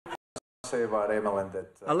Say about Emelin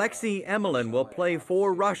that Alexi Emelin will play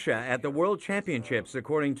for Russia at the World Championships,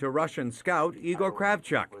 according to Russian scout Igor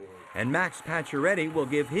Kravchuk. And Max Pacioretty will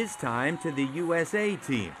give his time to the USA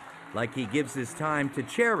team, like he gives his time to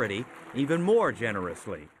charity even more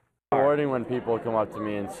generously. Rewarding when people come up to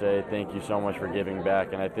me and say thank you so much for giving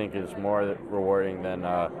back, and I think it's more rewarding than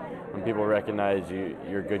when people recognize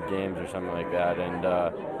your good games or something like that.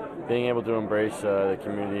 And being able to embrace the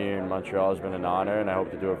community in Montreal has been an honor, and I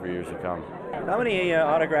hope to do it for years to come. How many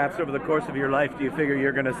autographs over the course of your life do you figure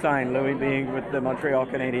you're going to sign, Louis, being with the Montreal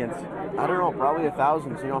Canadiens? I don't know, probably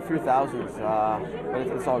 1,000, a few thousands. But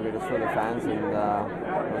it's all good. It's for the fans,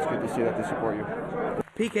 and it's good to see that they support you.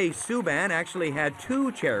 PK Subban actually had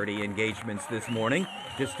 2 charity engagements this morning,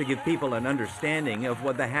 just to give people an understanding of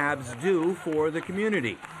what the Habs do for the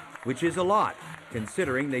community, which is a lot,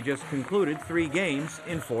 considering they just concluded 3 games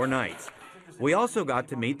in 4 nights. We also got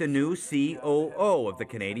to meet the new COO of the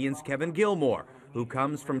Canadiens, Kevin Gilmore, who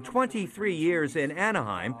comes from 23 years in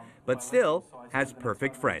Anaheim, but still has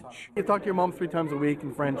perfect French. You talk to your mom 3 times a week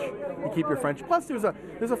in French, you keep your French. Plus there's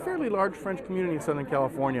a fairly large French community in Southern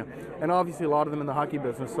California, and obviously a lot of them in the hockey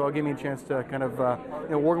business, so it gave me a chance to kind of,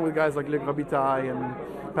 working with guys like Luc Robitaille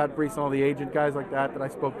and Pat Brice and all the agent guys like that I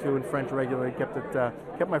spoke to in French regularly,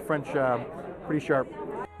 kept my French pretty sharp.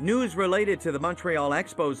 News related to the Montreal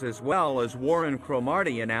Expos as well, as Warren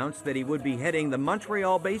Cromartie announced that he would be heading the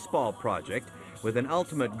Montreal Baseball Project with an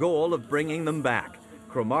ultimate goal of bringing them back.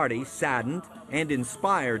 Cromartie saddened and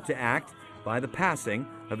inspired to act by the passing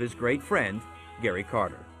of his great friend, Gary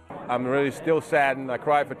Carter. I'm really still saddened. I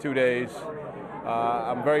cried for 2 days.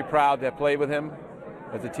 I'm very proud to have played with him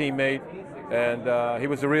as a teammate, and he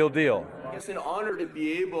was the real deal. It's an honor to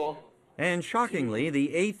be able. And shockingly, the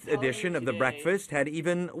 8th edition of The Breakfast had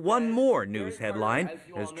even one more news headline,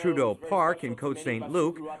 as Trudeau Park in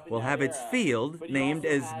Cote-St-Luc will have its field named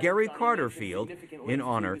as Gary Carter Field in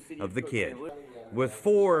honor of the kid. With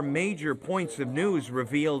 4 major points of news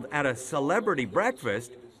revealed at a celebrity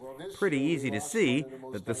breakfast, pretty easy to see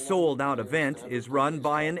that the sold-out event is run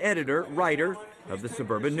by an editor-writer of the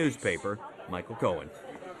suburban newspaper, Michael Cohen.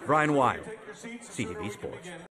 Brian Wild, CTV Sports.